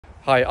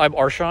Hi, I'm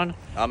Arshawn.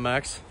 I'm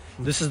Max.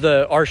 This is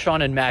the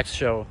Arshawn and Max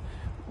show.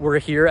 We're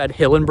here at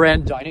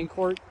Hillenbrand Dining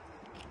Court.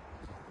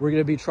 We're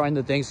gonna be trying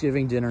the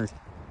Thanksgiving dinner.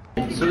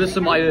 So this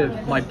is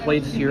my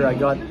plates here. I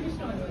got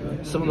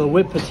some of the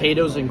whipped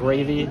potatoes and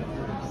gravy,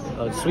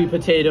 sweet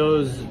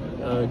potatoes,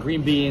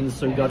 green beans.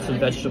 So we got some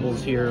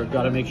vegetables here.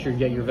 Got to make sure you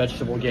get your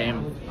vegetable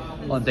game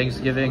on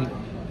Thanksgiving.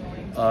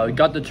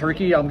 Got the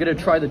turkey. I'm gonna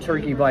try the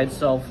turkey by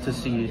itself to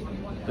see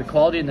the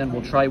quality, and then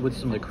we'll try it with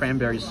some of the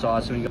cranberry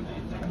sauce.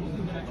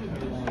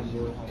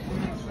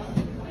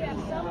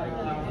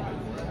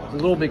 It's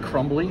a little bit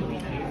crumbly.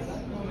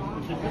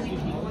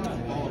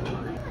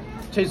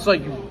 Tastes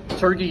like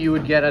turkey you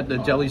would get at the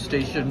deli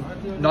station.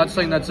 Not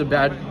saying that's a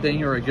bad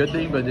thing or a good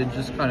thing, but it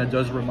just kind of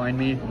does remind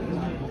me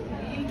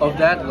of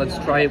that. Let's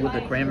try it with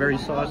the cranberry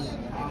sauce.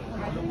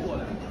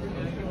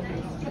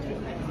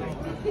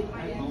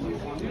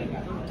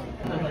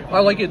 I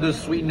like it, the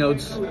sweet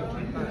notes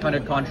kind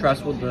of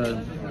contrast with the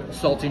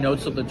salty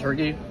notes of the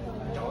turkey.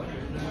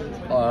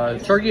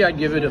 Turkey, I'd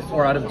give it a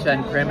 4 out of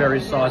 10.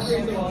 Cranberry sauce,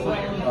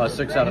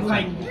 6 out of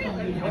 10.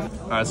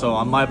 All right, so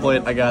on my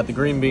plate, I got the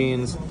green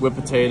beans, whipped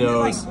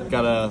potatoes,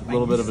 got a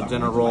little bit of a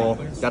dinner roll,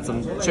 got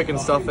some chicken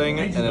stuffing,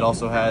 and it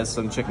also has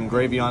some chicken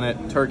gravy on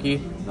it,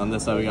 turkey. On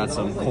this side, we got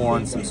some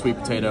corn, some sweet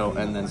potato,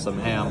 and then some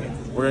ham.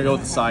 We're gonna go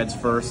with the sides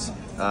first,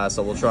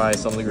 so we'll try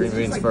some of the green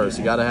beans first.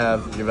 You gotta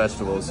have your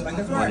vegetables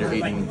when you're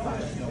eating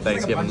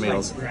Thanksgiving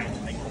meals.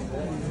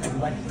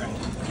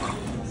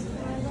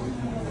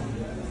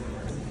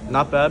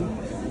 Not bad,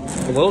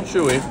 a little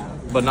chewy,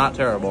 but not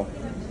terrible.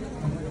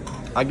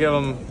 I give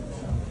them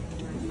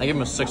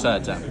a 6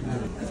 out of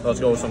 10. Let's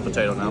go with some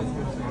potato now.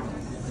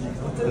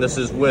 And this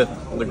is with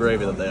the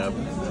gravy that they have.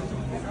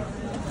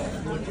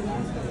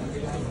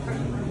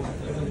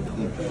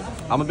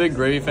 I'm a big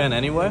gravy fan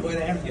anyway.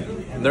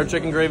 Their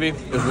chicken gravy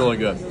is really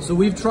good. So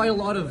we've tried a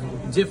lot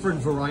of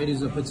different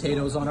varieties of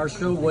potatoes on our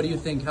show. What do you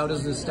think? How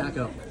does this stack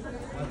up?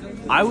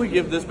 I would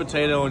give this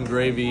potato and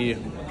gravy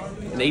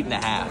an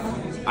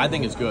 8.5. I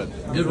think it's good.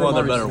 Good one remarks,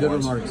 of the better good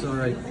ones. remarks, all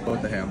right. Go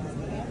with the ham.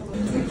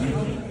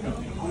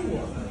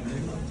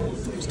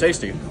 It's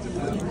tasty.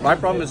 My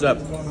problem is that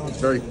it's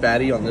very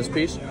fatty on this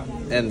piece,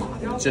 and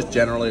just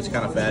generally it's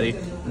kind of fatty.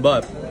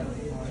 But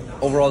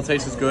overall, the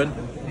taste is good.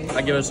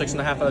 I give it a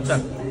 6.5 out of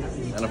 10.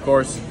 And of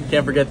course,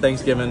 can't forget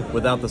Thanksgiving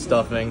without the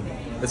stuffing.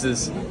 This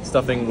is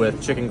stuffing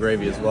with chicken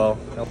gravy as well.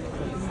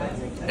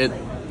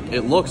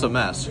 It looks a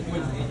mess,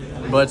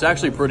 but it's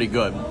actually pretty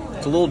good.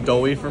 It's a little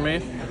doughy for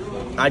me.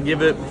 I'd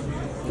give it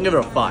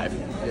a 5.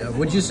 Yeah,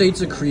 would you say it's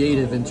a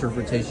creative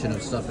interpretation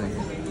of stuffing?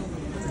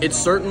 It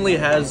certainly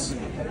has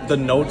the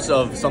notes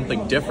of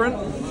something different,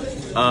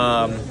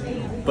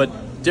 but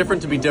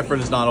different to be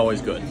different is not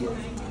always good.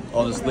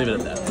 I'll just leave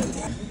it at that.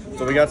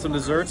 So we got some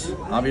desserts.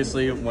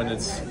 Obviously, when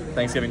it's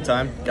Thanksgiving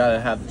time,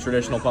 gotta have the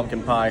traditional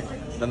pumpkin pie.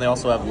 Then they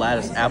also have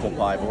lattice apple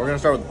pie, but we're gonna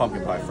start with the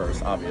pumpkin pie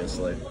first,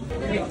 obviously.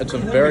 It's a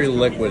very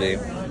liquidy,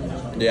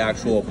 the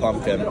actual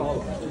pumpkin.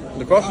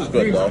 The crust is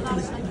good though.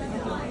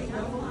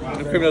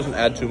 The cream doesn't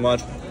add too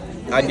much.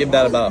 I'd give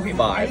that about a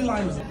 5.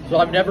 So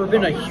I've never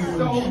been a huge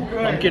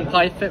pumpkin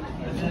pie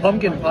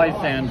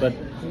fan, but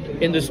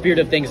in the spirit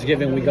of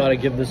Thanksgiving, we gotta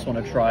give this one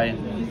a try.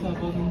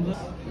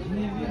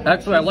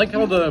 Actually, I like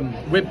how the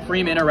whipped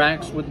cream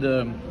interacts with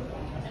the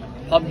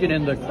pumpkin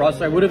and the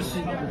crust. I would have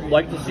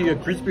liked to see a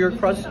crispier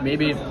crust.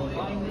 Maybe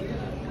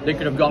they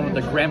could have gone with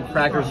the graham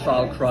cracker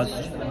style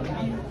crust.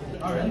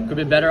 Could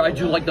be better. I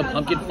do like the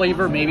pumpkin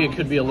flavor. Maybe it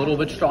could be a little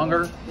bit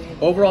stronger.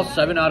 Overall,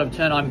 7 out of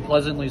 10. I'm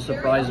pleasantly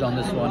surprised on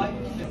this one.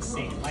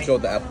 Let's go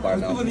with the apple pie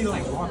now.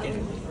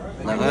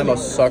 Now, I'm a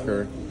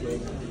sucker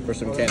for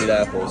some candied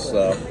apples,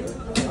 so.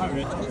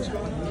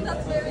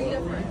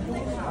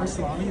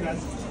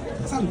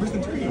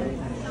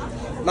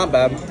 Not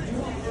bad.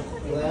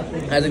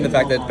 I think the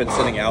fact that it's been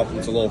sitting out and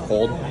it's a little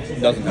cold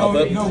doesn't help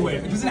it.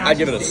 I'd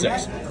give it a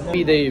 6.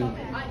 Maybe they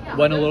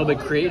went a little bit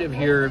creative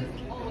here.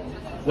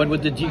 Went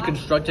with the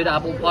deconstructed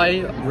apple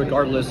pie.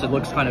 Regardless, it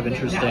looks kind of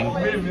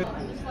interesting.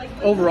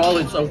 Overall,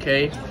 it's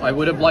okay. I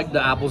would have liked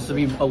the apples to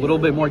be a little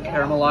bit more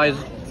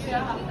caramelized,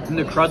 and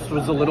the crust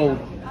was a little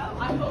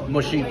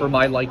mushy for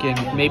my liking.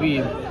 Maybe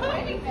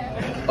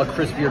a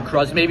crispier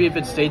crust. Maybe if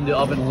it stayed in the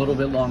oven a little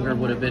bit longer,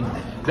 would have been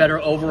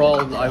better.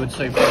 Overall, I would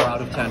say 4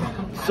 out of 10.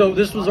 So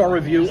this was our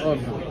review of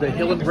the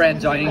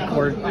Hillenbrand Dining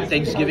Court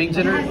Thanksgiving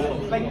dinner.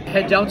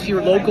 Head down to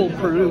your local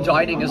Purdue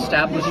Dining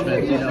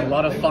establishment. You know, a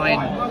lot of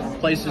fine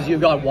places.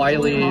 You've got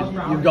Wiley,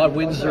 you've got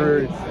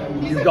Windsor,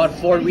 you've got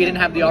Ford. We didn't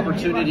have the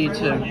opportunity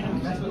to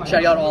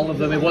check out all of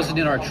them. It wasn't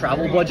in our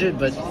travel budget,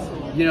 but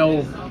you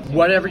know,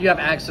 whatever you have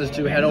access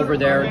to, head over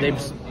there. They've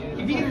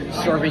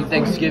serving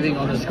Thanksgiving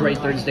on this great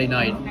Thursday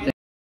night.